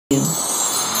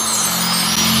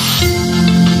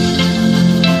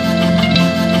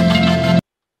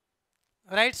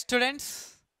Right students,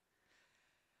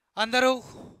 అందరూ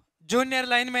junior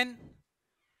linemen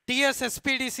TS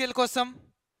SPDCL కోసం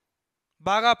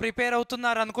బాగా ప్రిపేర్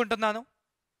అవుతున్నారు అనుకుంటున్నాను.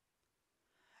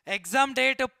 ఎగ్జామ్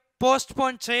డేట్ పోస్ట్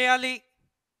పోన్ చేయాలి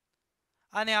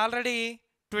అని ఆల్రెడీ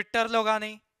ట్విట్టర్లో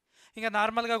కానీ ఇంకా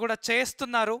నార్మల్గా కూడా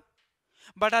చేస్తున్నారు.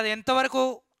 బట్ అది ఎంతవరకు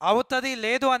అవుతుంది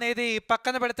లేదు అనేది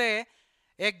పక్కన పెడితే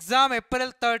ఎగ్జామ్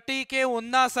ఏప్రిల్ 30కే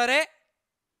ఉన్నా సరే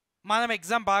మనం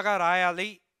ఎగ్జామ్ బాగా రాయాలి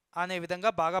అనే విధంగా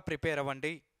బాగా ప్రిపేర్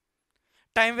అవ్వండి.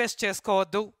 టైం వేస్ట్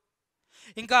చేసుకోవద్దు.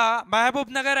 ఇంకా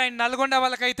మహబూబ్ నగర్ అండ్ నల్గొండ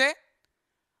వాళ్ళకైతే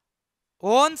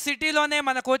ఓన్ సిటీలోనే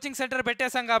మన కోచింగ్ సెంటర్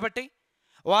పెట్టేశాం కాబట్టి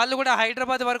వాళ్ళు కూడా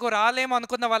హైదరాబాద్ వరకు రాలేము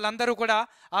అనుకున్న వాళ్ళందరూ కూడా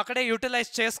అక్కడే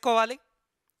యూటిలైజ్ చేసుకోవాలి.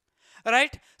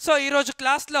 రైట్. సో ఈరోజు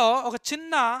క్లాస్లో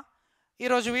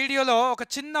ఈరోజు వీడియోలో ఒక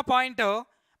చిన్న పాయింట్,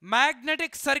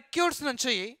 మ్యాగ్నెటిక్ సర్క్యూట్స్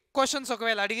నుంచి క్వశ్చన్స్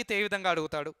ఒకవేళ అడిగితే ఏ విధంగా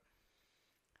అడుగుతాడు,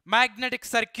 మ్యాగ్నెటిక్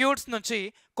సర్క్యూట్స్ నుంచి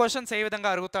క్వశ్చన్స్ ఏ విధంగా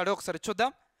అడుగుతాడో ఒకసారి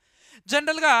చూద్దాం.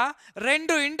 జనరల్గా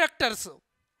రెండు ఇండక్టర్స్,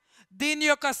 దీని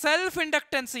యొక్క సెల్ఫ్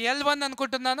ఇండక్టెన్స్ L1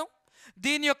 అనుకుంటున్నాను,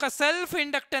 దీని యొక్క సెల్ఫ్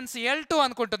ఇండక్టెన్స్ L2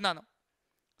 అనుకుంటున్నాను.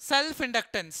 సెల్ఫ్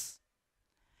ఇండక్టెన్స్,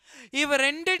 ఇవి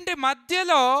రెండింటి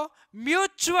మధ్యలో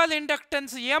మ్యూచువల్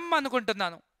ఇండక్టెన్స్ M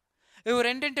అనుకుంటున్నాను. ఇవి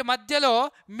రెండింటి మధ్యలో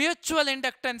మ్యూచువల్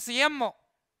ఇండక్టెన్స్ M.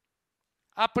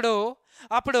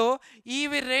 అప్పుడు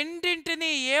ఇవి రెండింటిని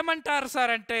ఏమంటారు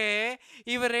సార్ అంటే,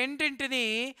 ఇవి రెండింటిని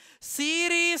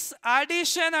సిరీస్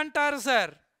అడిషన్ అంటారు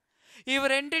సార్. ఇవి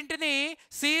రెండింటిని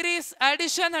సిరీస్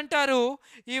అడిషన్ అంటారు,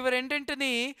 ఇవి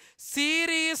రెండింటిని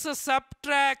సిరీస్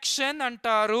సబ్ట్రాక్షన్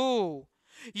అంటారు.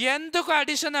 ఎందుకు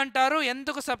అడిషన్ అంటారు,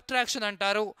 ఎందుకు సబ్ట్రాక్షన్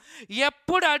అంటారు,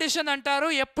 ఎప్పుడు అడిషన్ అంటారు,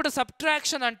 ఎప్పుడు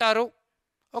సబ్ట్రాక్షన్ అంటారు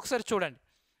ఒకసారి చూడండి.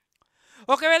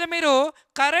 ఒకవేళ మీరు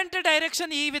కరెంట్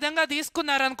డైరెక్షన్ ఈ విధంగా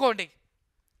తీసుకున్నారనుకోండి,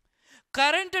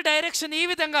 కరెంట్ డైరెక్షన్ ఈ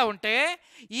విధంగా ఉంటే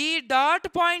ఈ డాట్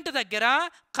పాయింట్ దగ్గర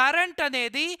కరెంట్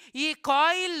అనేది ఈ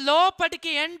కాయిల్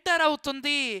లోపటికి ఎంటర్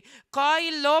అవుతుంది,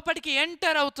 కాయిల్ లోపటికి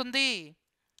ఎంటర్ అవుతుంది.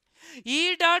 ఈ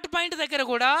డాట్ పాయింట్ దగ్గర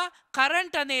కూడా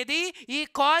కరెంట్ అనేది ఈ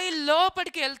కాయిల్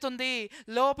లోపటికి వెళ్తుంది,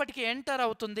 లోపటికి ఎంటర్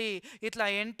అవుతుంది. ఇట్లా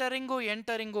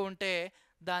ఎంటరింగ్ ఉంటే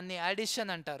దాన్ని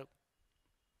అడిషన్ అంటారు.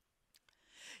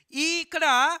 ఇక్కడ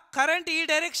కరెంట్ ఈ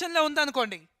డైరెక్షన్లో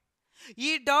ఉందనుకోండి, ఈ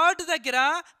డాట్ దగ్గర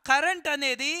కరెంట్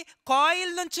అనేది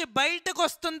కాయిల్ నుంచి బయటకు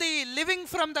వస్తుంది, లివింగ్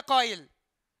ఫ్రమ్ ద కాయిల్.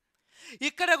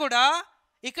 ఇక్కడ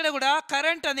కూడా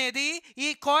కరెంట్ అనేది ఈ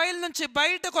కాయిల్ నుంచి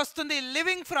బయటకు వస్తుంది,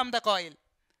 లివింగ్ ఫ్రమ్ ద కాయిల్.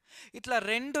 ఇట్లా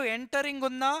రెండు ఎంటరింగ్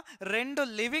ఉన్నా రెండు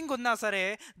లివింగ్ ఉన్నా సరే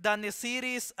దాన్ని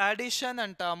సిరీస్ అడిషన్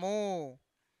అంటాము.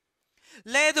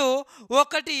 లేదు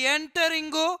ఒకటి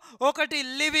ఎంటరింగు ఒకటి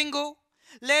లివింగు,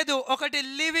 లేదు ఒకటి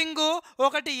లివింగు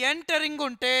ఒకటి ఎంటరింగ్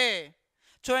ఉంటే,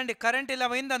 చూడండి కరెంట్ ఇలా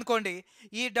పోయింది అనుకోండి,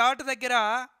 ఈ డాట్ దగ్గర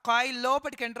కాయిల్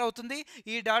లోపలికి ఎంటర్ అవుతుంది,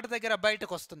 ఈ డాట్ దగ్గర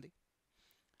బయటకు వస్తుంది,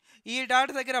 ఈ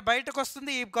డాట్ దగ్గర బయటకు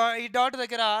వస్తుంది, ఈ డాట్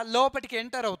దగ్గర లోపలికి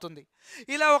ఎంటర్ అవుతుంది.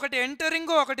 ఇలా ఒకటి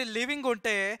ఎంటరింగ్ ఒకటి లివింగ్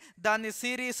ఉంటే దాన్ని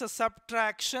సిరీస్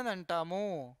సబ్ట్రాక్షన్ అంటాము,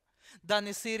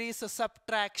 దాన్ని సిరీస్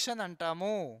సబ్ట్రాక్షన్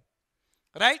అంటాము.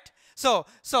 రైట్. సో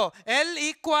ఎల్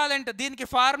ఈక్వాలెంట్, దీనికి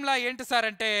ఫార్ములా ఏంటి సార్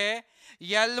అంటే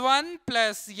L1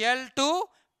 plus L2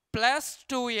 plus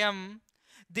 2M.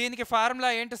 దీనికి ఫార్ములా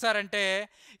ఏంటి సార్ అంటే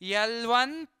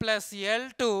L1 plus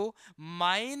L2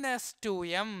 minus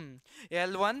 2M,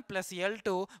 L1 plus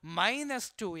L2 minus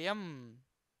 2M.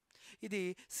 ఇది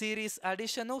సిరీస్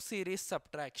అడిషను, సిరీస్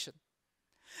సబ్ట్రాక్షన్.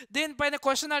 దీనిపైన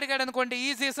క్వశ్చన్ అడిగాడు అనుకోండి,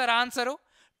 ఈజీ సార్ ఆన్సరు.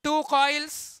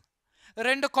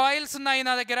 రెండు కాయిల్స్ ఉన్నాయి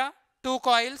నా దగ్గర, two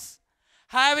coils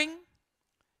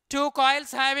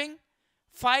having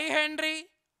 5 Henry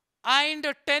and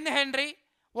 10 Henry.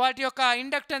 వాటి యొక్క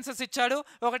ఇండక్టెన్సెస్ ఇచ్చాడు,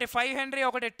 ఒకటి 5 Henry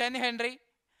ఒకటి 10 Henry.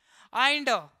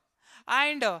 And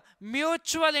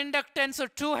mutual inductance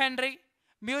 2 Henry.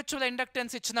 Mutual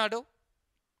inductance ఇచ్చినాడు.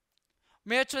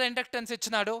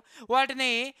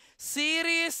 వాటిని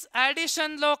సిరీస్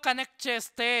అడిషన్లో కనెక్ట్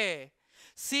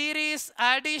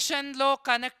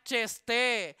చేస్తే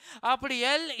అప్పుడు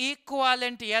ఎల్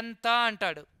ఈక్వాలెంట్ ఎంత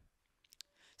అంటాడు.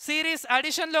 సిరీస్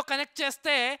అడిషన్లో కనెక్ట్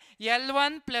చేస్తే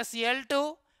L1 plus L2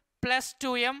 plus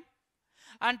 2M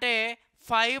అంటే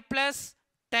 5 plus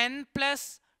 10 plus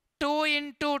 2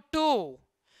 into 2,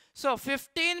 so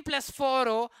 15 plus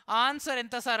 4, answer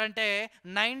ఎంత సార్ అంటే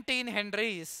 19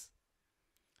 హెన్రీస్.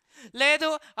 లేదు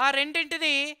ఆ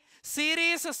రెండింటిని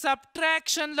సిరీస్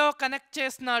సబ్ట్రాక్షన్లో కనెక్ట్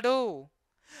చేస్తున్నాడు,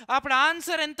 అప్పుడు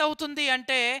ఆన్సర్ ఎంత అవుతుంది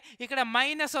అంటే ఇక్కడ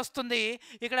మైనస్ వస్తుంది,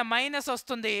 ఇక్కడ మైనస్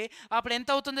వస్తుంది. అప్పుడు ఎంత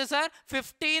అవుతుంది సార్?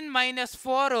 15 minus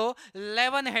 4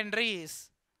 11 Henry's.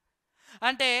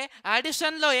 అంటే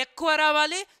అడిషన్లో ఎక్కువ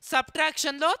రావాలి,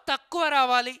 సబ్ట్రాక్షన్లో తక్కువ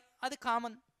రావాలి, అది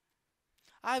కామన్.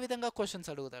 ఆ విధంగా క్వశ్చన్స్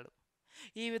అడుగుతాడు.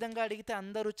 ఈ విధంగా అడిగితే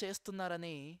అందరూ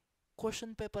చేస్తున్నారని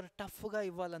క్వశ్చన్ పేపర్ టఫ్గా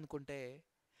ఇవ్వాలనుకుంటే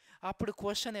అప్పుడు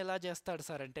క్వశ్చన్ ఎలా చేస్తాడు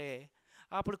సార్ అంటే,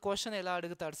 అప్పుడు క్వశ్చన్ ఎలా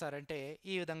అడుగుతాడు సార్ అంటే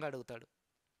ఈ విధంగా అడుగుతాడు.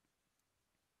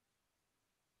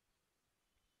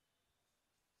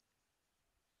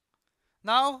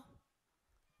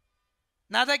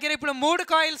 నా దగ్గర ఇప్పుడు 3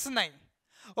 కాయిల్స్ ఉన్నాయి.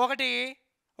 ఒకటి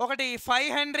 5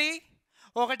 హెన్రీ,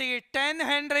 ఒకటి 10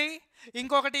 హెన్రీ,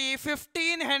 ఇంకొకటి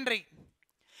 15 హెన్రీ.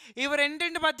 ఇవి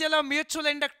రెండింటి మధ్యలో మ్యూచువల్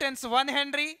ఇండక్టెన్స్ 1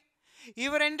 హెన్రీ,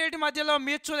 ఇవి రెండింటి మధ్యలో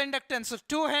మ్యూచువల్ ఇండక్టెన్స్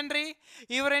 2 హెన్రీ,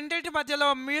 ఇవి రెండింటి మధ్యలో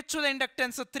మ్యూచువల్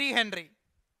ఇండక్టెన్స్ 3 హెన్రీ.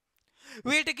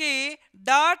 వీటికి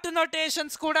డాట్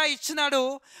నోటేషన్స్ కూడా ఇచ్చినాడు.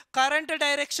 కరెంట్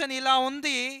డైరెక్షన్ ఇలా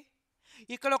ఉంది,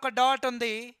 ఇక్కడ ఒక డాట్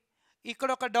ఉంది, ఇక్కడ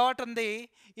ఒక డాట్ ఉంది,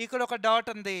 ఇక్కడ ఒక డాట్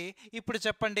ఉంది. ఇప్పుడు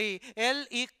చెప్పండి ఎల్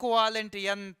ఈక్వాలెంట్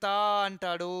ఎంత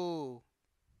అంటాడు.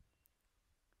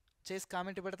 చేసి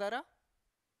కామెంట్ పెడతారా?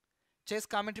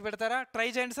 ట్రై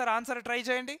చేయండి సార్, ఆన్సర్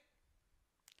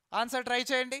ట్రై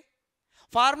చేయండి.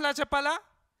 ఫార్ములా చెప్పాలా?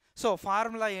 సో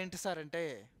ఫార్ములా ఏంటి సార్ అంటే,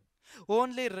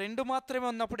 ఓన్లీ 2 మాత్రమే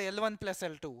ఉన్నప్పుడు L1 +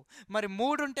 L2. మరి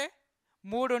 3 ఉంటే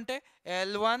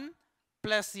L1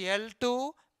 + L2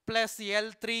 +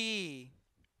 L3.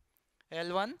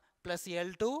 L1 +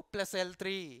 L2 + L3.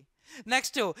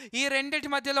 Next ఈ రెండింటి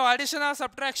మధ్యలో అడిషనా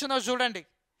సబ్ట్రాక్షనో చూడండి.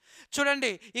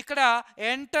 ఇక్కడ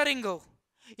ఎంటరింగ్,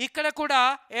 ఇక్కడ కూడా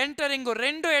ఎంటరింగ్,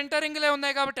 2 ఎంటరింగ్లే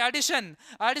ఉన్నాయి కాబట్టి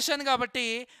అడిషన్ కాబట్టి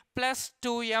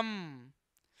 +2m.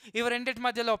 ఇవి రెండింటి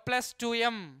మధ్యలో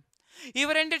 +2m.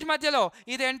 ఇవి రెండింటి మధ్యలో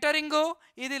ఇది ఎంటరింగ్,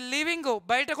 ఇది లివింగ్,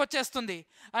 బయటకు వచ్చేస్తుంది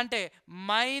అంటే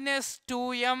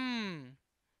 -2m.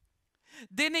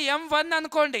 దీన్ని M1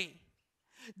 అనుకోండి,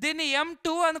 దీన్ని M2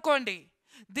 అనుకోండి,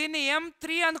 దీన్ని M3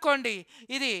 అనుకోండి.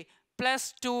 ఇది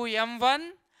 +2m1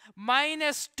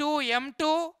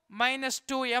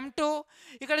 -2m2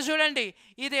 ఇక్కడ చూడండి,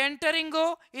 ఇది ఎంటరింగ్,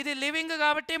 ఇది లివింగ్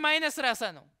కాబట్టి మైనస్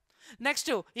రాశాను. నెక్స్ట్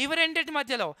ఇవి రెండింటి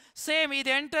మధ్యలో సేమ్,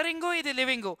 ఇది ఎంటరింగ్, ఇది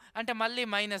లివింగ్ అంటే మళ్ళీ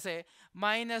మైనసే,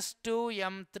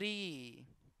 -2m3.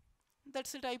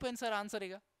 దట్స్ ఇట్, అయిపోయింది సార్ ఆన్సర్.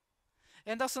 ఇక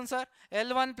ఎంత వస్తుంది sir?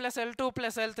 L1 + L2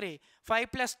 + L3 5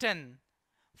 +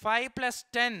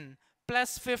 10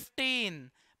 + 15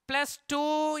 + 2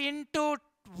 ×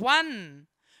 1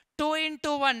 2 ×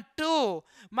 1 2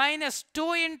 -2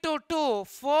 × 2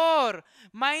 4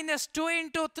 -2 ×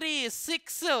 3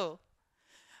 6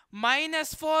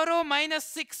 -4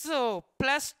 -6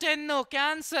 +10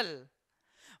 cancel.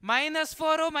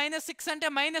 -4 -6 అంటే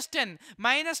 -10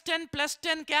 -10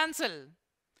 +10 క్యాన్సల్.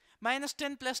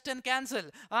 -10 +10 క్యాన్సల్.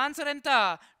 ఆన్సర్ ఎంత?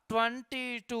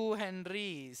 22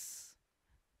 హెన్రీస్.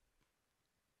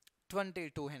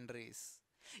 22 హెన్రీస్.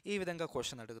 ఈ విధంగా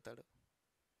క్వశ్చన్ అడుగుతాడు.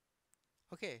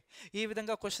 ఓకే, ఈ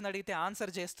విధంగా క్వశ్చన్ అడిగితే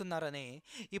ఆన్సర్ చేస్తున్నారని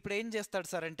ఇప్పుడు ఏం చేస్తాడు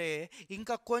సార్ అంటే,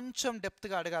 ఇంకొంచెం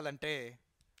డెప్త్గా అడగాలంటే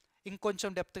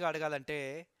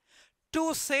two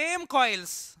same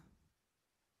coils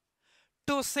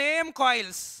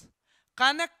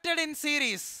connected in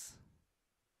series,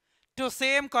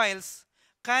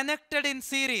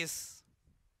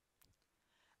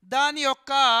 దాని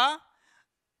యొక్క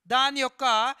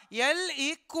L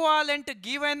equivalent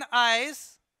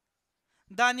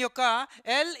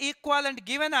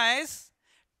given as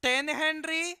 10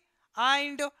 henry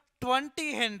and 20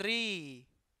 henry.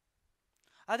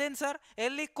 అదేంటి సార్,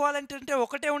 L ఈక్వాలెంట్ అంటే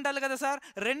ఒకటే ఉండాలి కదా సార్,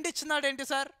 2 ఇచ్చినాడు ఏంటి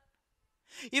సార్?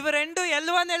 ఇవి 2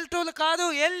 L1 L2లు కాదు,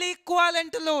 L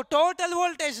ఈక్వాలెంట్లు, టోటల్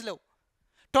వోల్టేజ్లు,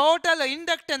 టోటల్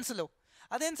ఇండక్టెన్స్లు.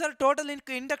 అదేంటి సార్, టోటల్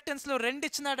ఇండక్టెన్స్లు 2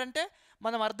 ఇచ్చినాడంటే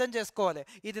మనం అర్థం చేసుకోవాలి,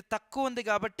 ఇది తక్కువ ఉంది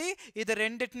కాబట్టి ఇది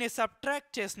రెండింటిని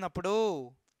సబ్ట్రాక్ట్ చేసినప్పుడు,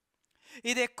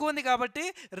 ఇది ఎక్కువ ఉంది కాబట్టి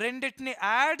రెండింటిని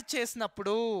యాడ్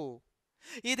చేసినప్పుడు,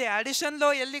 ఇది అడిషన్లో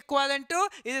L ఈక్వాలెంట్,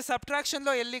 ఇది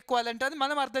సబ్ట్రాక్షన్లో L ఈక్వాలెంట్ అని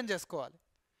మనం అర్థం చేసుకోవాలి.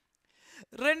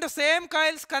 2 same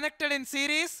coils connected in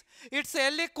series, it's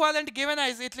L equivalent given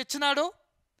as ఇట్లా ఇచ్చినాడు,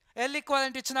 L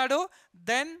ఈక్వాలెంట్ ఇచ్చినాడు,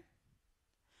 దెన్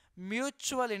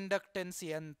మ్యూచువల్ ఇండక్టెన్స్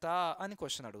ఎంత అని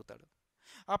క్వశ్చన్ అడుగుతాడు.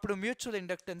 అప్పుడు మ్యూచువల్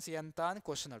ఇండక్టెన్స్ ఎంత అని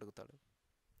క్వశ్చన్ అడుగుతాడు.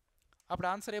 అప్పుడు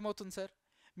ఆన్సర్ ఏమవుతుంది సార్?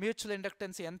 మ్యూచువల్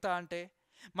ఇండక్టెన్స్ ఎంత అంటే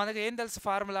మనకు ఏం తెలుసు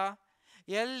formula,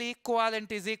 L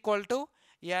equivalent is equal to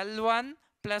L1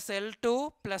 + L2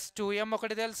 + 2m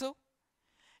ఒకటి తెలుసు,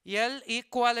 L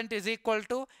equivalent is equal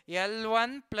to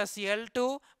L1 + L2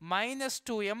 -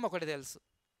 2m ఒకటి తెలుసు.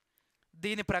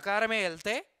 దీని ప్రకారమే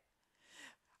వెళ్తే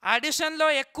అడిషన్లో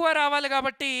ఎక్కువ రావాలి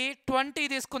కాబట్టి 20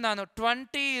 తీసుకున్నాను.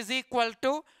 20 ఈజ్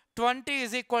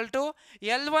ఈక్వల్ టు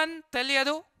L1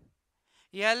 తెలియదు,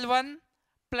 L1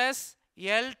 +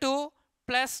 L2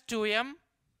 + 2m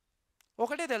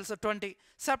ఒకటే తెలుసు 20.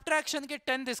 సబ్ట్రాక్షన్కి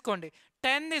 10 తీసుకోండి,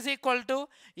 10 is equal to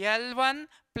L1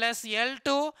 + L2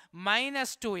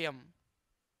 - 2m.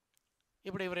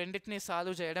 ఇప్పుడు ఇవి రెండింటిని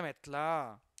సాల్వ్ చేయడం ఎట్లా?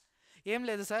 ఏం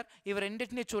లేదు సార్, ఇవి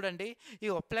రెండింటిని చూడండి.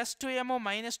 ఇగో +2 ఏమో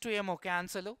 -2 ఏమో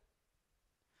cancel.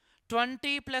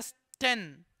 20 + 10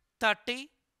 30.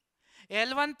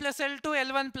 L1 + L2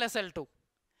 L1 + L2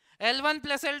 L1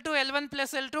 + L2 L1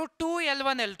 + L2 2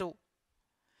 L1 L2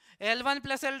 L1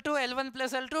 + L2 L1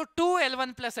 + L2 2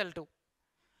 L1 + L2.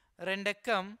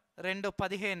 రెండెక్కం 2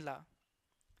 15ల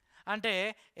అంటే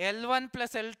L1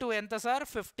 + L2 ఎంత సార్?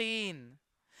 15.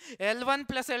 L1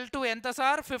 + L2 ఎంత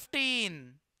sir? 15.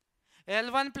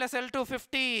 L1 + L2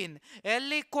 15. L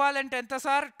equivalent ఎంత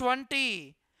సార్? 20.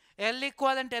 L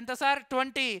ఈక్వాలెంట్ ఎంత సార్?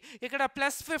 20. ఇక్కడ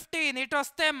 +15, ఇటు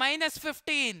వస్తే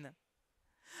 -15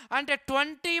 అంటే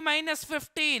 20 -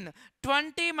 15.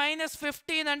 20 -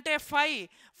 15 అంటే 5.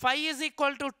 5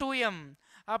 = 2m.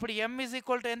 అప్పుడు m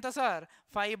 = ఎంత సార్?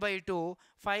 5/2.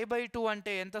 5/2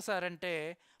 అంటే ఎంత సార్ అంటే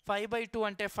 5/2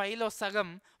 అంటే 5లో సగం.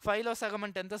 5లో సగం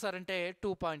అంటే ఎంత సార్ అంటే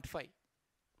 2.5.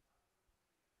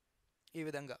 ఈ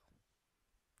విధంగా.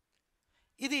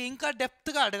 ఇది ఇంకా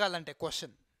డెప్త్గా అడగాలంటే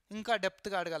క్వశ్చన్, ఇంకా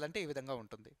డెప్త్గా అడగాలంటే ఈ విధంగా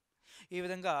ఉంటుంది. ఈ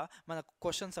విధంగా మనకు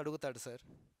క్వశ్చన్స్ అడుగుతాడు సార్.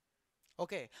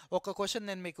 ఓకే, ఒక క్వశ్చన్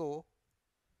నేను మీకు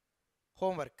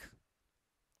హోంవర్క్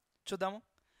చూద్దాము.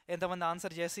 ఎంతమంది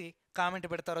ఆన్సర్ చేసి కామెంట్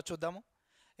పెడతారో చూద్దాము.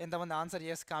 ఎంతమంది ఆన్సర్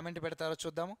చేసి కామెంట్ పెడతారో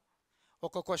చూద్దాము.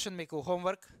 ఒక క్వశ్చన్ మీకు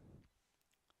హోంవర్క్.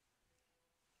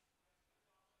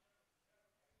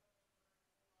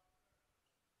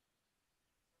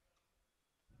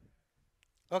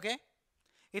 Okay,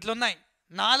 ఇట్లున్నాయి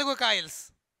 4 coils.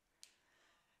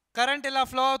 కరెంట్ ఇలా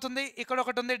ఫ్లో అవుతుంది. ఇక్కడ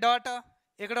ఒకటి ఉంది డాట్,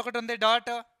 ఇక్కడ ఒకటి ఉంది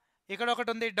డాట్, ఇక్కడ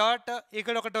ఒకటి ఉంది డాట్,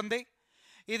 ఇక్కడ ఒకటి ఉంది.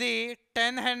 ఇది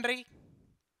 10 హెన్రీ,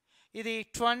 ఇది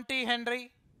 20 హెన్రీ,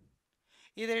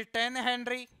 ఇది 10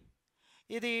 హెన్రీ,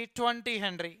 ఇది 20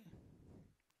 హెన్రీ.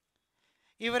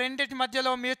 ఇవి రెండింటి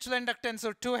మధ్యలో మ్యూచువల్ ఇండక్టెన్స్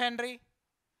 2 హెన్రీ.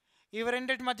 ఇవి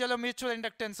రెండింటి మధ్యలో మ్యూచువల్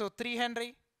ఇండక్టెన్స్ 3 హెన్రీ.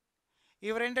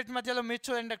 ఇవి రెండింటి మధ్యలో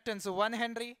మ్యూచువల్ ఇండక్టెన్స్ 1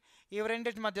 హెన్రీ. ఇవి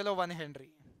రెండింటి మధ్యలో 1 హెన్రీ.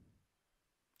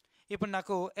 ఇప్పుడు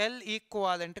నాకు L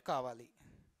ఈక్వాలెంట్ కావాలి.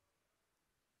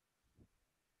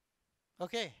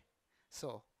 Okay, so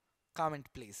comment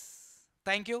please.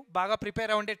 Thank you. బాగా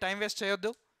ప్రిపేర్ అవ్వండి, టైం వేస్ట్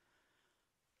చేయొద్దు.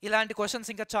 ఇలాంటి క్వశ్చన్స్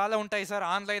ఇంకా చాలా ఉంటాయి సార్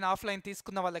ఆన్లైన్ ఆఫ్లైన్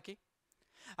తీసుకున్న వాళ్ళకి.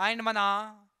 అండ్ మన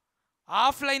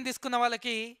ఆఫ్లైన్ తీసుకున్న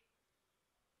వాళ్ళకి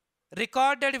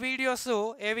రికార్డెడ్ వీడియోస్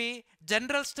ఏవి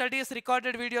జనరల్ స్టడీస్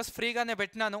రికార్డెడ్ వీడియోస్ ఫ్రీగానే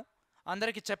పెట్టినాను.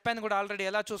 అందరికీ చెప్పాను కూడా ఆల్రెడీ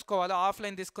ఎలా చూసుకోవాలో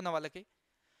ఆఫ్లైన్ తీసుకున్న వాళ్ళకి.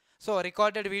 సో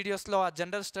రికార్డెడ్ వీడియోస్లో ఆ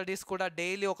జనరల్ స్టడీస్ కూడా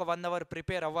డైలీ ఒక 1 అవర్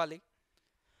ప్రిపేర్ అవ్వాలి.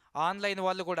 ఆన్లైన్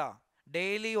వాళ్ళు కూడా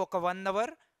డైలీ ఒక 1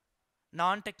 అవర్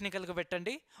నాన్ టెక్నికల్గా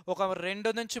పెట్టండి. ఒక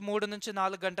 2 నుంచి 3 నుంచి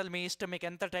 4 గంటలు మీ ఇష్టం, మీకు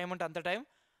ఎంత టైం ఉంటే అంత టైం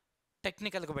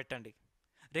టెక్నికల్గా పెట్టండి.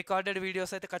 రికార్డెడ్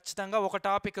వీడియోస్ అయితే ఖచ్చితంగా ఒక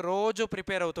టాపిక్ రోజు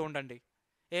ప్రిపేర్ అవుతూ ఉండండి.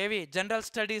 ఏవి జనరల్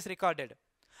స్టడీస్ రికార్డెడ్,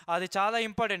 అది చాలా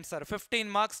ఇంపార్టెంట్ సార్. 15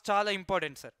 మార్క్స్ చాలా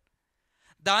ఇంపార్టెంట్ సార్.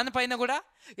 దానిపైన కూడా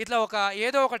ఇట్లా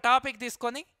ఏదో ఒక టాపిక్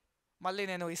తీసుకొని మళ్ళీ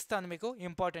నేను ఇస్తాను మీకు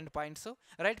important points.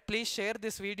 Right, please share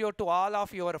this video to all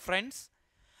of your friends,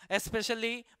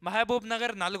 especially Mahabub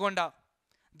Nagar, Nalgonda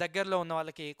దగ్గరలో ఉన్న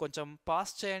వాళ్ళకి కొంచెం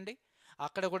పాస్ చేయండి.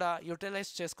 అక్కడ కూడా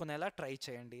యూటిలైజ్ చేసుకునేలా ట్రై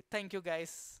చేయండి. Thank you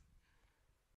guys.